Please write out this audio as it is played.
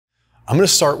I'm going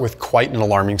to start with quite an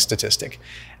alarming statistic.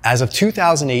 As of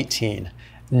 2018,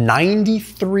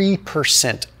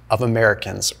 93% of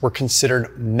Americans were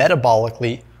considered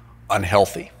metabolically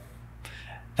unhealthy.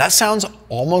 That sounds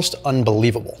almost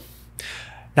unbelievable.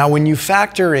 Now, when you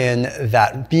factor in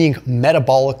that being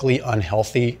metabolically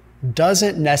unhealthy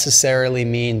doesn't necessarily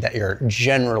mean that you're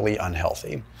generally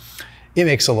unhealthy, it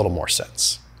makes a little more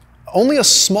sense. Only a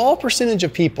small percentage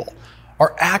of people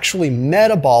are actually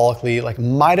metabolically, like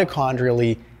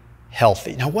mitochondrially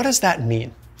healthy. Now, what does that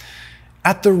mean?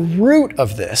 At the root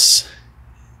of this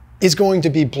is going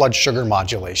to be blood sugar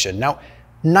modulation. Now,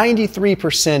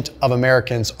 93% of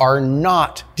Americans are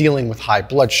not dealing with high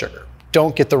blood sugar.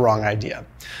 Don't get the wrong idea.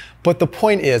 But the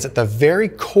point is, at the very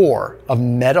core of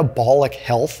metabolic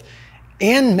health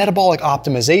and metabolic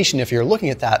optimization, if you're looking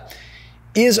at that,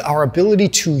 is our ability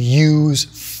to use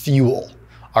fuel,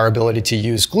 our ability to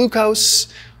use glucose,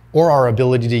 or our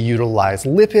ability to utilize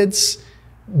lipids.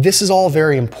 This is all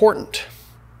very important.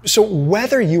 So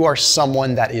whether you are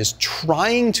someone that is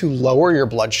trying to lower your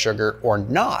blood sugar or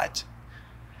not,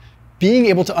 being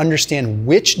able to understand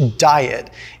which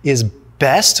diet is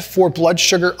best for blood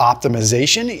sugar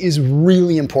optimization is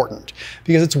really important,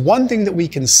 because it's one thing that we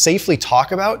can safely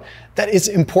talk about that is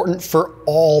important for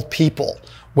all people.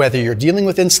 Whether you're dealing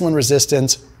with insulin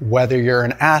resistance, whether you're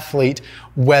an athlete,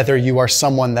 whether you are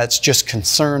someone that's just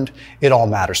concerned, it all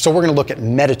matters. So we're going to look at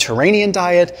Mediterranean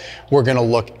diet, we're going to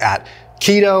look at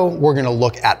keto, we're going to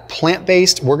look at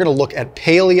plant-based, we're going to look at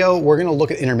paleo, we're going to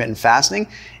look at intermittent fasting,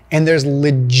 and there's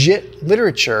legit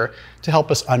literature to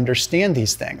help us understand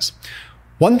these things.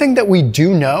 One thing that we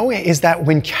do know is that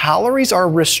when calories are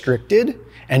restricted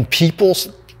and people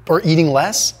are eating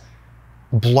less,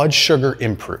 blood sugar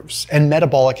improves and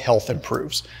metabolic health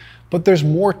improves. But there's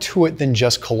more to it than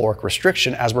just caloric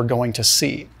restriction, as we're going to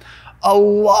see. A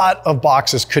lot of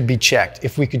boxes could be checked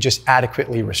if we could just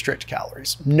adequately restrict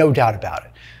calories, no doubt about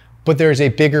it. But there's a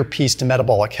bigger piece to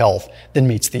metabolic health than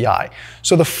meets the eye.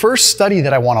 So the first study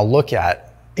that I want to look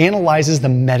at analyzes the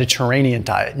Mediterranean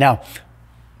diet. Now,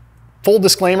 full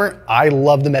disclaimer, I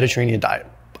love the Mediterranean diet.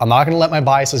 I'm not going to let my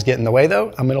biases get in the way,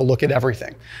 though. I'm going to look at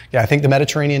everything. Yeah, I think the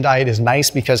Mediterranean diet is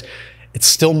nice because it's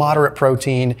still moderate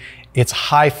protein, it's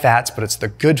high fats, but it's the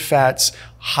good fats,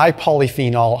 high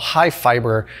polyphenol, high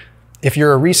fiber. If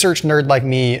you're a research nerd like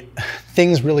me,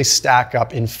 things really stack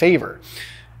up in favor.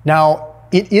 Now,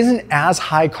 it isn't as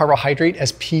high carbohydrate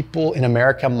as people in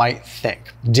America might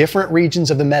think. Different regions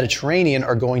of the Mediterranean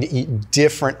are going to eat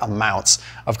different amounts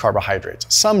of carbohydrates.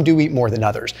 Some do eat more than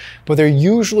others, but they're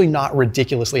usually not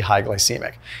ridiculously high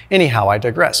glycemic. Anyhow, I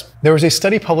digress. There was a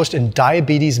study published in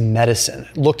Diabetes Medicine,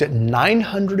 looked at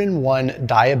 901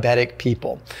 diabetic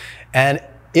people, and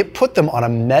it put them on a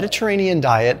Mediterranean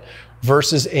diet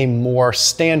versus a more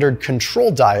standard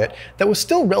controlled diet that was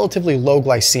still relatively low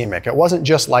glycemic. It wasn't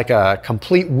just like a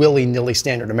complete willy-nilly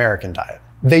standard American diet.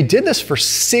 They did this for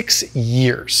 6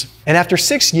 years. And after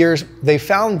 6 years, they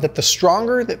found that the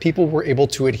stronger that people were able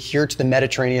to adhere to the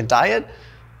Mediterranean diet,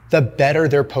 the better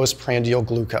their postprandial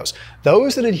glucose.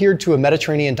 Those that adhered to a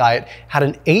Mediterranean diet had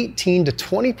an 18 to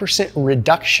 20%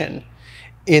 reduction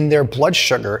in their blood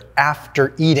sugar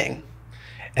after eating.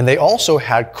 And they also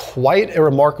had quite a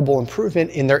remarkable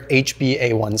improvement in their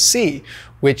HbA1c,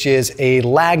 which is a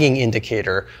lagging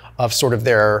indicator of sort of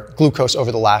their glucose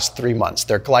over the last 3 months,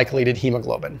 their glycosylated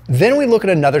hemoglobin. Then we look at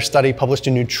another study published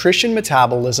in Nutrition,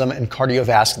 Metabolism, and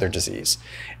Cardiovascular Disease.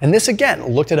 And this again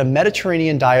looked at a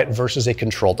Mediterranean diet versus a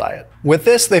control diet. With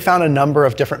this, they found a number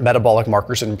of different metabolic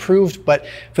markers that improved, but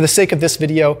for the sake of this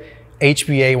video,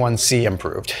 HbA1c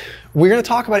improved. We're going to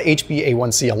talk about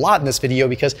HbA1c a lot in this video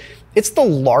because it's the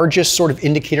largest sort of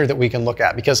indicator that we can look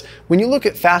at, because when you look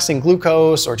at fasting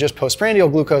glucose or just postprandial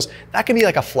glucose, that can be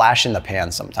like a flash in the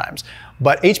pan sometimes.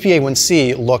 But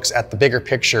HbA1c looks at the bigger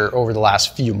picture over the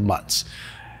last few months.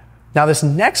 Now, this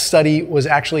next study was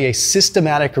actually a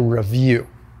systematic review.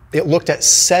 It looked at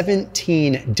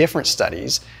 17 different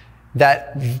studies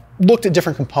that looked at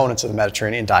different components of the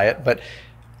Mediterranean diet, but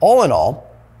all in all,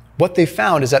 what they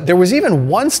found is that there was even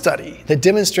one study that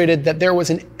demonstrated that there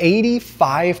was an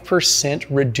 85%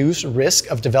 reduced risk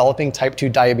of developing type 2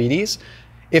 diabetes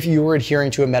if you were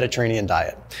adhering to a Mediterranean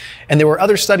diet. And there were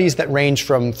other studies that ranged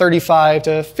from 35 to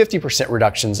 50%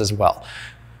 reductions as well.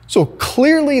 So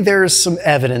clearly there's some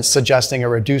evidence suggesting a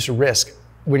reduced risk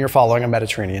when you're following a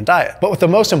Mediterranean diet. But what the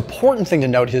most important thing to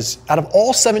note is, out of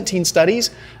all 17 studies,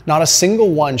 not a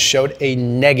single one showed a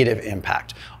negative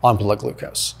impact on blood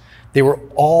glucose. They were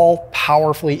all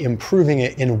powerfully improving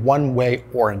it in one way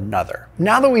or another.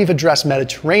 Now that we've addressed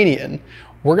Mediterranean,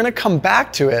 We're gonna come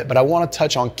back to it, but I wanna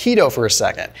touch on keto for a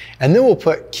second. And then we'll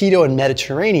put keto and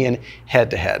Mediterranean head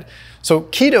to head. So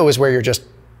keto is where you're just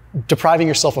depriving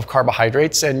yourself of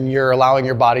carbohydrates and you're allowing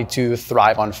your body to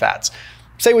thrive on fats.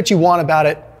 Say what you want about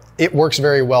it. It works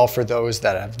very well for those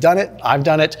that have done it. I've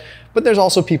done it, but there's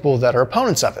also people that are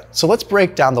opponents of it. So let's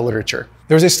break down the literature.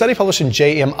 There was a study published in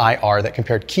JMIR that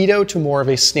compared keto to more of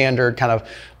a standard kind of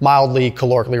mildly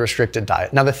calorically restricted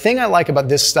diet. Now, the thing I like about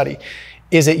this study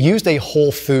is it used a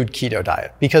whole food keto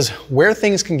diet, because where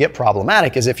things can get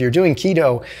problematic is if you're doing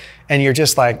keto and you're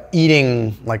just like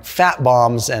eating like fat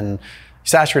bombs and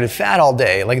saturated fat all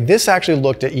day. Like this actually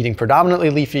looked at eating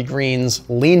predominantly leafy greens,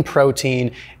 lean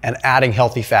protein, and adding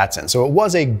healthy fats in. So it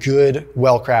was a good,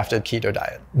 well-crafted keto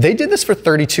diet. They did this for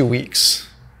 32 weeks.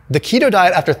 The keto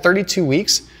diet after 32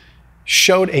 weeks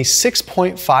showed a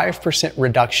 6.5%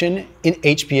 reduction in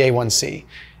HbA1c.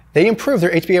 They improved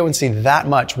their HbA1c that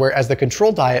much, whereas the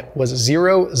control diet was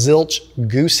 0 zilch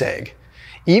goose egg,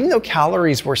 even though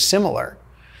calories were similar.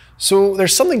 So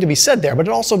there's something to be said there, but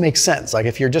it also makes sense. Like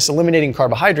if you're just eliminating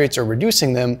carbohydrates or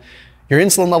reducing them, your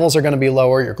insulin levels are going to be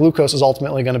lower, your glucose is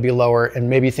ultimately going to be lower, and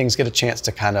maybe things get a chance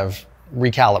to kind of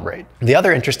recalibrate. The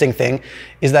other interesting thing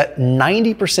is that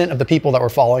 90% of the people that were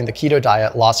following the keto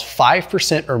diet lost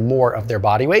 5% or more of their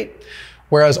body weight,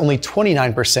 whereas only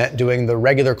 29% doing the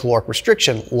regular caloric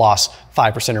restriction lost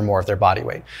 5% or more of their body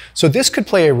weight. So this could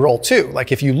play a role too.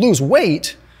 Like if you lose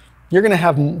weight, you're going to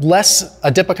have less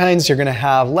adipokines, you're going to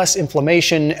have less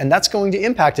inflammation, and that's going to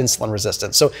impact insulin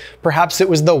resistance. So perhaps it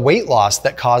was the weight loss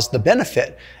that caused the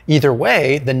benefit. Either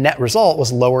way, the net result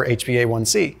was lower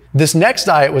HbA1c. This next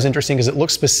diet was interesting because it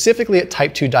looked specifically at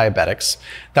type 2 diabetics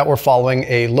that were following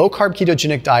a low-carb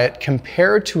ketogenic diet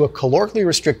compared to a calorically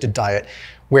restricted diet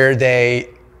where they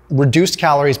reduced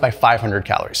calories by 500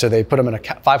 calories. So they put them in a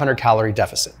 500 calorie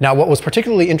deficit. Now, what was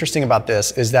particularly interesting about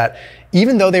this is that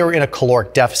even though they were in a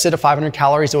caloric deficit of 500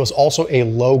 calories, it was also a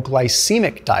low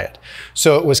glycemic diet.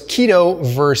 So it was keto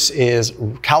versus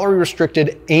calorie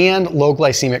restricted and low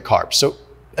glycemic carbs. So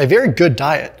a very good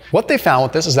diet. What they found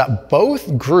with this is that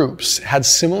both groups had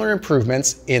similar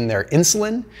improvements in their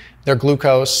insulin, their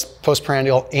glucose,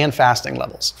 postprandial, and fasting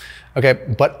levels. Okay,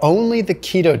 but only the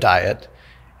keto diet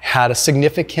had a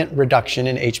significant reduction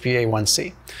in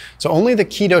HbA1c. So only the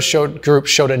keto group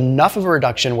showed enough of a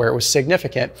reduction where it was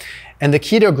significant, and the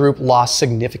keto group lost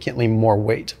significantly more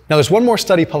weight. Now there's one more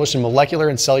study published in Molecular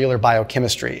and Cellular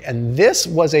Biochemistry, and this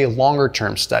was a longer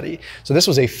term study. So this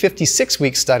was a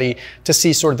 56-week study to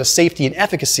see sort of the safety and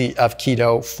efficacy of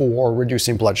keto for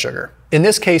reducing blood sugar. In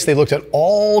this case, they looked at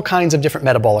all kinds of different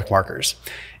metabolic markers.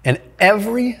 And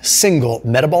every single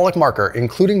metabolic marker,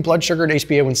 including blood sugar and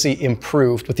HbA1c,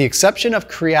 improved, with the exception of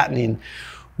creatinine,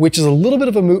 which is a little bit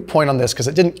of a moot point on this because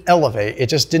it didn't elevate, it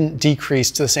just didn't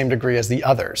decrease to the same degree as the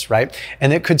others, right?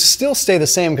 And it could still stay the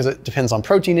same because it depends on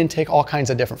protein intake, all kinds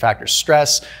of different factors,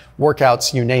 stress,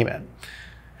 workouts, you name it.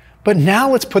 But now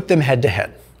let's put them head to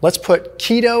head. Let's put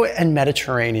keto and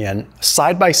Mediterranean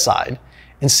side by side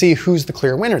and see who's the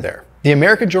clear winner there. The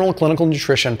American Journal of Clinical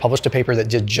Nutrition published a paper that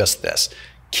did just this.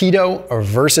 Keto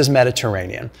versus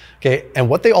Mediterranean. Okay, and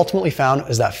what they ultimately found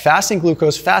is that fasting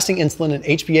glucose, fasting insulin, and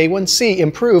HbA1c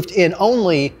improved in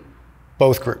only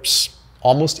both groups,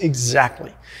 almost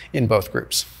exactly in both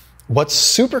groups. What's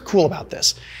super cool about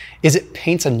this is it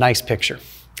paints a nice picture.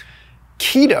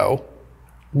 Keto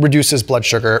reduces blood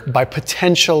sugar by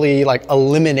potentially like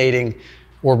eliminating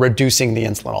or reducing the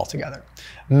insulin altogether.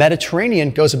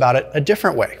 Mediterranean goes about it a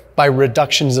different way, by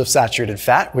reductions of saturated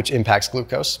fat, which impacts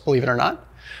glucose, believe it or not,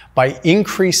 by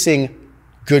increasing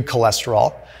good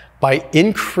cholesterol, by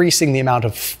increasing the amount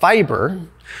of fiber.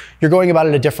 You're going about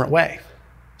it a different way.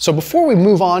 So before we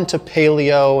move on to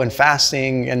paleo and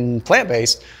fasting and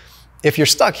plant-based, if you're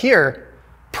stuck here,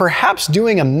 perhaps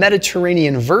doing a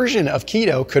Mediterranean version of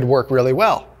keto could work really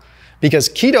well. Because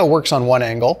keto works on one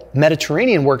angle,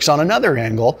 Mediterranean works on another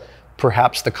angle.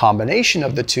 Perhaps the combination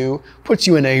of the two puts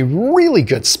you in a really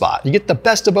good spot. You get the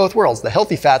best of both worlds, the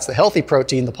healthy fats, the healthy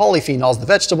protein, the polyphenols, the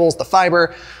vegetables, the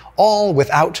fiber, all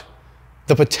without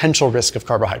the potential risk of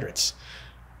carbohydrates.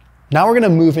 Now we're going to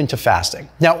move into fasting.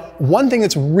 Now, one thing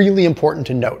that's really important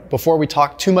to note before we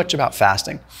talk too much about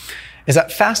fasting is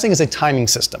that fasting is a timing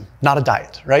system, not a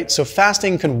diet, right? So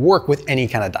fasting can work with any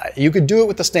kind of diet. You could do it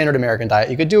with the standard American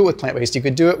diet. You could do it with plant-based. You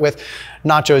could do it with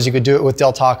nachos. You could do it with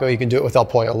Del Taco. You could do it with El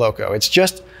Pollo Loco. It's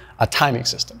just a timing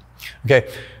system,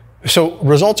 okay? So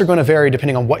results are going to vary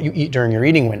depending on what you eat during your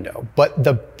eating window. But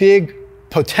the big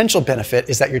potential benefit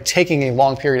is that you're taking a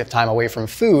long period of time away from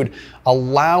food,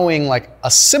 allowing like a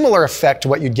similar effect to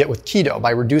what you'd get with keto by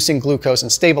reducing glucose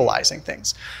and stabilizing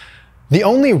things. The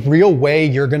only real way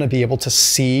you're going to be able to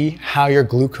see how your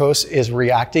glucose is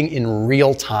reacting in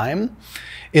real time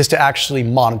is to actually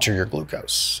monitor your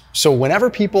glucose. So whenever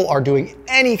people are doing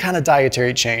any kind of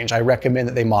dietary change, I recommend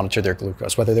that they monitor their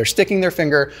glucose, whether they're sticking their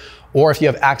finger or if you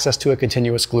have access to a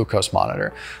continuous glucose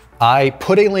monitor. I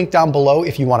put a link down below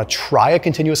if you want to try a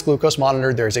continuous glucose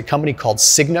monitor. There's a company called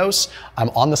Signos. I'm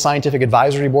on the scientific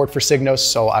advisory board for Signos,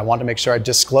 so I want to make sure I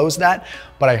disclose that,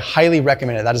 but I highly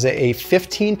recommend it. That is a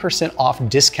 15% off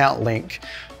discount link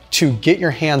to get your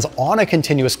hands on a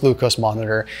continuous glucose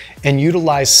monitor and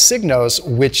utilize Signos,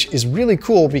 which is really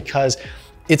cool because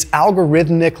it's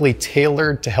algorithmically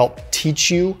tailored to help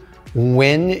teach you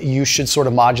when you should sort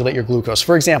of modulate your glucose.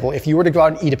 For example, if you were to go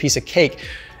out and eat a piece of cake,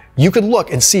 you could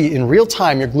look and see in real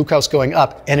time your glucose going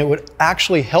up, and it would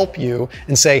actually help you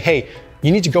and say, hey,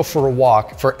 you need to go for a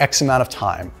walk for X amount of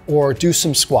time, or do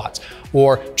some squats,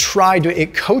 or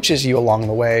it coaches you along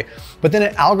the way, but then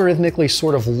it algorithmically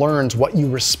sort of learns what you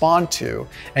respond to,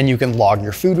 and you can log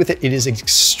your food with it. It is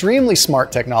extremely smart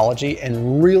technology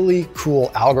and really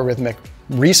cool algorithmic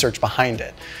research behind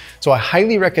it. So I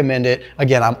highly recommend it.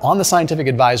 Again, I'm on the scientific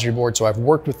advisory board, so I've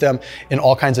worked with them in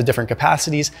all kinds of different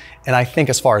capacities. And I think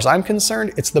as far as I'm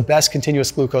concerned, it's the best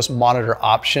continuous glucose monitor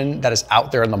option that is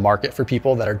out there in the market for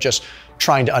people that are just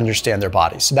trying to understand their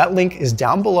bodies. So that link is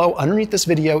down below underneath this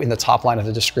video in the top line of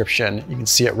the description. You can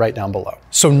see it right down below.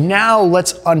 So now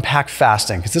let's unpack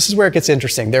fasting, because this is where it gets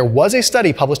interesting. There was a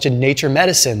study published in Nature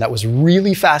Medicine that was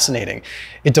really fascinating.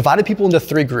 It divided people into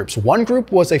 3 groups. One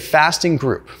group was a fasting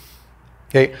group.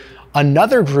 Okay.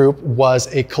 Another group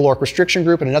was a caloric restriction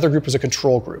group, and another group was a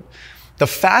control group. The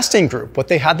fasting group, what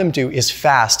they had them do is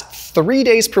fast 3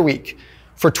 days per week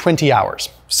for 20 hours.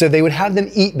 So they would have them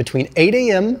eat between 8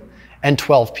 a.m. and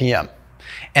 12 p.m.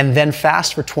 and then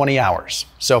fast for 20 hours.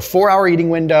 So 4-hour eating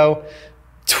window,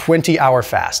 20-hour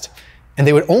fast. And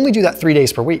they would only do that 3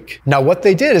 days per week. Now, what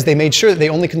they did is they made sure that they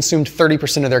only consumed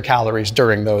 30% of their calories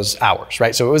during those hours,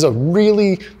 right? So it was a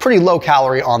really pretty low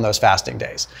calorie on those fasting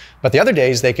days. But the other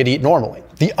days they could eat normally.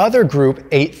 The other group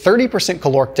ate 30%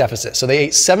 caloric deficit. So they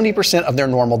ate 70% of their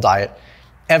normal diet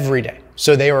every day.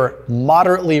 So they were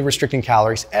moderately restricting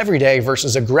calories every day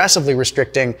versus aggressively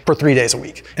restricting for 3 days a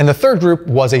week. And the third group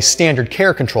was a standard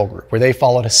care control group where they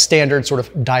followed a standard sort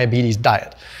of diabetes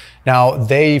diet. Now,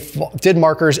 they did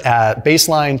markers at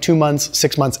baseline, 2 months,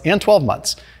 6 months, and 12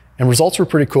 months, and results were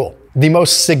pretty cool. The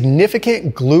most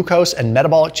significant glucose and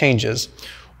metabolic changes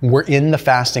were in the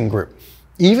fasting group,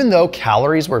 even though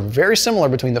calories were very similar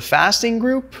between the fasting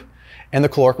group and the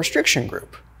caloric restriction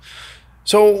group.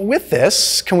 So with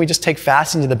this, can we just take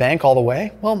fasting to the bank all the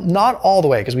way? Well, not all the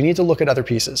way, because we need to look at other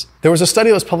pieces. There was a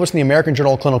study that was published in the American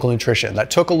Journal of Clinical Nutrition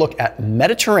that took a look at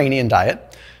Mediterranean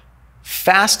diet,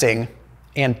 fasting,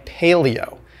 and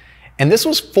paleo. And this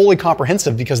was fully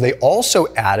comprehensive because they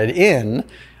also added in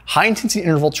high intensity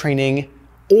interval training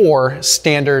or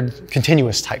standard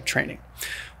continuous type training.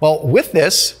 Well, with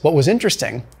this, what was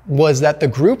interesting was that the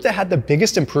group that had the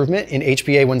biggest improvement in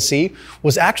HbA1c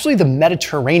was actually the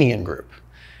Mediterranean group.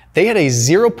 They had a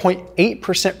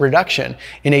 0.8% reduction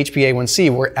in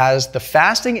HbA1c, whereas the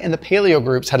fasting and the paleo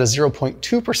groups had a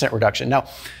 0.2% reduction. Now,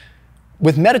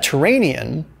 with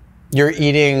Mediterranean, you're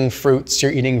eating fruits,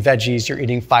 you're eating veggies, you're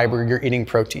eating fiber, you're eating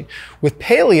protein. With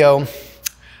paleo,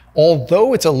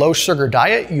 although it's a low sugar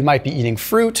diet, you might be eating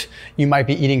fruit, you might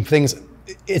be eating things,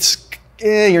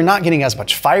 you're not getting as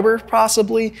much fiber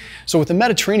possibly. So with the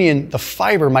Mediterranean, the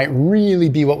fiber might really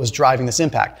be what was driving this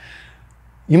impact.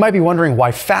 You might be wondering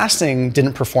why fasting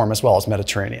didn't perform as well as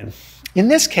Mediterranean. In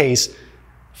this case,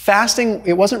 fasting,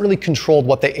 it wasn't really controlled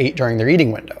what they ate during their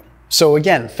eating window. So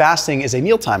again, fasting is a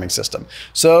meal timing system.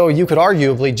 So you could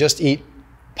arguably just eat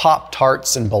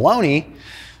Pop-Tarts and bologna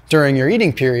during your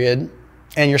eating period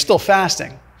and you're still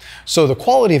fasting. So the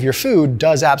quality of your food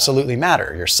does absolutely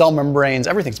matter. Your cell membranes,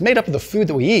 everything's made up of the food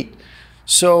that we eat.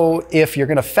 So if you're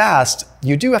gonna fast,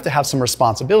 you do have to have some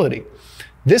responsibility.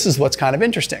 This is what's kind of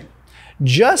interesting.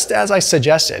 Just as I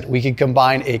suggested, we could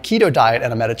combine a keto diet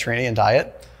and a Mediterranean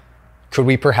diet. Could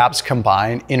we perhaps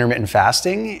combine intermittent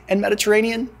fasting and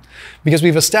Mediterranean? Because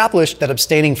we've established that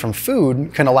abstaining from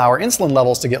food can allow our insulin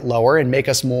levels to get lower and make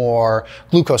us more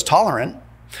glucose tolerant.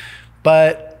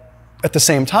 But at the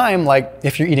same time, like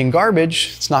if you're eating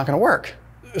garbage, it's not going to work.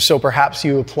 So perhaps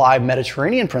you apply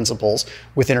Mediterranean principles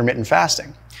with intermittent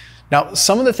fasting. Now,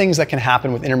 some of the things that can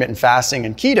happen with intermittent fasting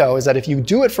and keto is that if you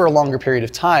do it for a longer period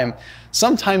of time,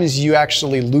 sometimes you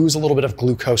actually lose a little bit of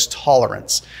glucose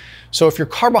tolerance. So if your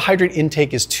carbohydrate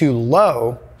intake is too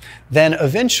low, then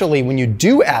eventually when you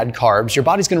do add carbs, your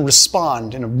body's going to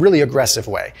respond in a really aggressive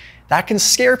way. That can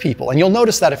scare people. And you'll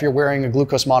notice that if you're wearing a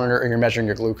glucose monitor or you're measuring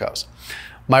your glucose.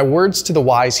 My words to the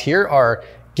wise here are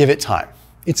give it time.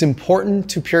 It's important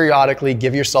to periodically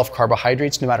give yourself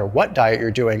carbohydrates no matter what diet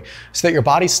you're doing so that your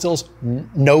body still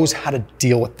knows how to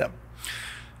deal with them.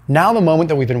 Now the moment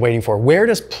that we've been waiting for, where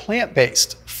does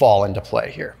plant-based fall into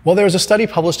play here? Well, there was a study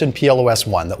published in PLOS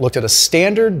One that looked at a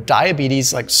standard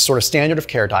diabetes, like sort of standard of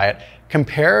care diet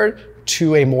compared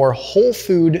to a more whole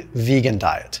food vegan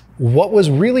diet. What was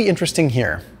really interesting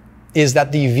here is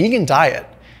that the vegan diet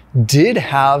did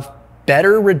have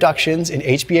better reductions in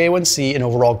HbA1c and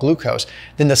overall glucose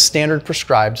than the standard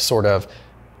prescribed sort of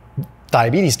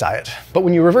diabetes diet. But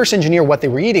when you reverse engineer what they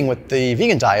were eating with the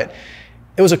vegan diet,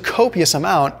 it was a copious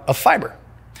amount of fiber.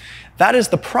 That is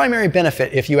the primary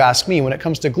benefit, if you ask me, when it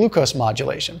comes to glucose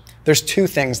modulation. There's two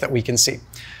things that we can see.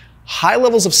 High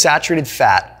levels of saturated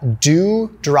fat do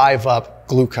drive up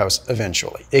glucose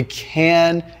eventually. It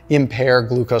can impair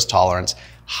glucose tolerance.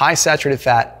 High saturated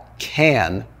fat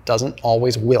can, doesn't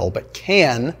always will, but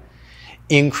can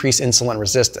increase insulin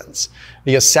resistance.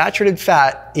 Because saturated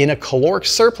fat in a caloric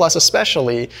surplus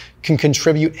especially can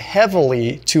contribute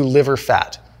heavily to liver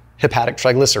fat, hepatic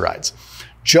triglycerides,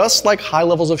 just like high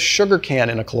levels of sugar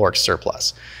can in a caloric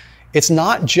surplus. It's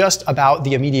not just about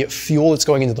the immediate fuel that's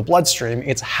going into the bloodstream,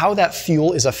 it's how that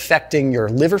fuel is affecting your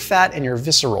liver fat and your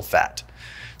visceral fat.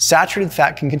 Saturated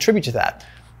fat can contribute to that.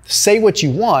 Say what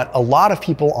you want, a lot of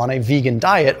people on a vegan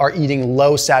diet are eating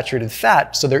low saturated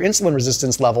fat, so their insulin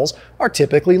resistance levels are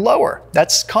typically lower.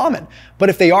 That's common. But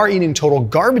if they are eating total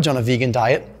garbage on a vegan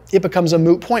diet, it becomes a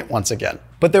moot point once again.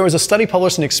 But there was a study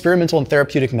published in Experimental and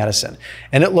Therapeutic Medicine,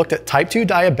 and it looked at type 2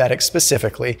 diabetics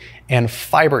specifically and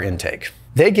fiber intake.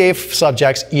 They gave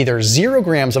subjects either 0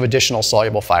 grams of additional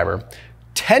soluble fiber,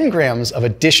 10 grams of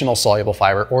additional soluble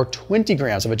fiber, or 20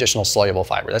 grams of additional soluble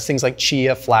fiber. That's things like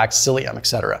chia, flax, psyllium,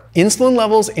 etc. Insulin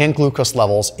levels and glucose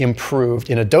levels improved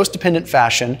in a dose-dependent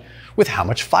fashion with how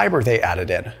much fiber they added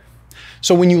in.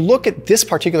 So when you look at this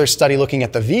particular study looking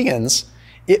at the vegans,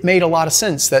 it made a lot of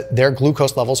sense that their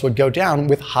glucose levels would go down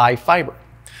with high fiber.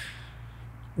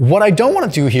 What I don't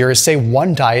want to do here is say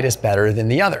one diet is better than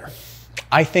the other.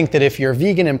 I think that if you're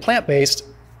vegan and plant-based,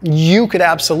 you could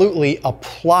absolutely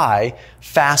apply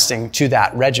fasting to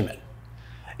that regimen.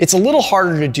 It's a little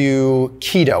harder to do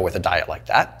keto with a diet like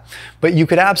that, but you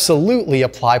could absolutely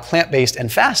apply plant-based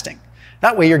and fasting.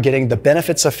 That way you're getting the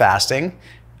benefits of fasting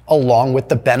along with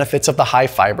the benefits of the high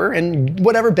fiber and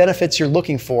whatever benefits you're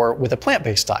looking for with a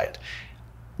plant-based diet.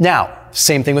 Now,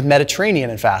 same thing with Mediterranean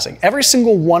and fasting. Every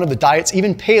single one of the diets,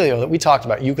 even paleo that we talked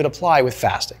about, you could apply with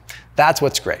fasting. That's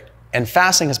what's great. And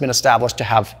fasting has been established to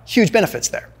have huge benefits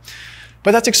there.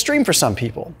 But that's extreme for some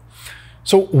people.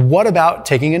 So what about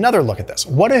taking another look at this?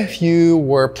 What if you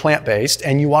were plant-based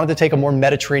and you wanted to take a more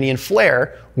Mediterranean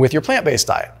flair with your plant-based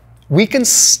diet? We can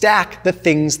stack the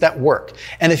things that work.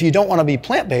 And if you don't want to be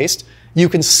plant-based, you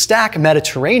can stack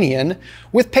Mediterranean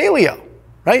with paleo,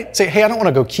 right? Say, hey, I don't want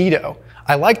to go keto.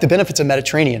 I like the benefits of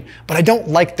Mediterranean, but I don't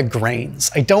like the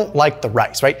grains. I don't like the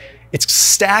rice, right? It's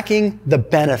stacking the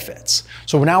benefits.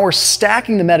 So now we're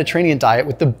stacking the Mediterranean diet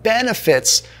with the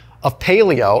benefits of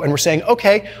paleo, and we're saying,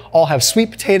 okay, I'll have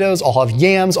sweet potatoes, I'll have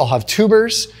yams, I'll have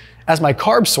tubers as my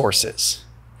carb sources,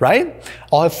 right?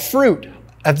 I'll have fruit.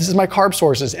 This is my carb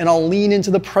sources, and I'll lean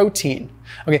into the protein.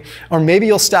 Okay, or maybe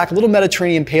you'll stack a little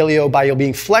Mediterranean paleo by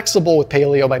being flexible with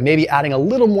paleo by maybe adding a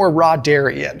little more raw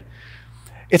dairy in.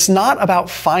 It's not about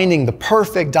finding the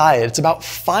perfect diet. It's about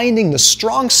finding the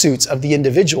strong suits of the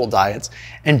individual diets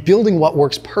and building what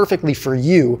works perfectly for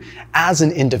you as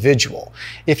an individual.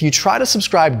 If you try to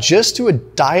subscribe just to a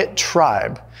diet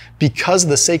tribe because of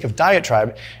the sake of diet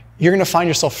tribe, you're going to find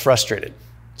yourself frustrated.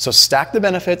 So stack the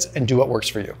benefits and do what works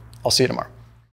for you. I'll see you tomorrow.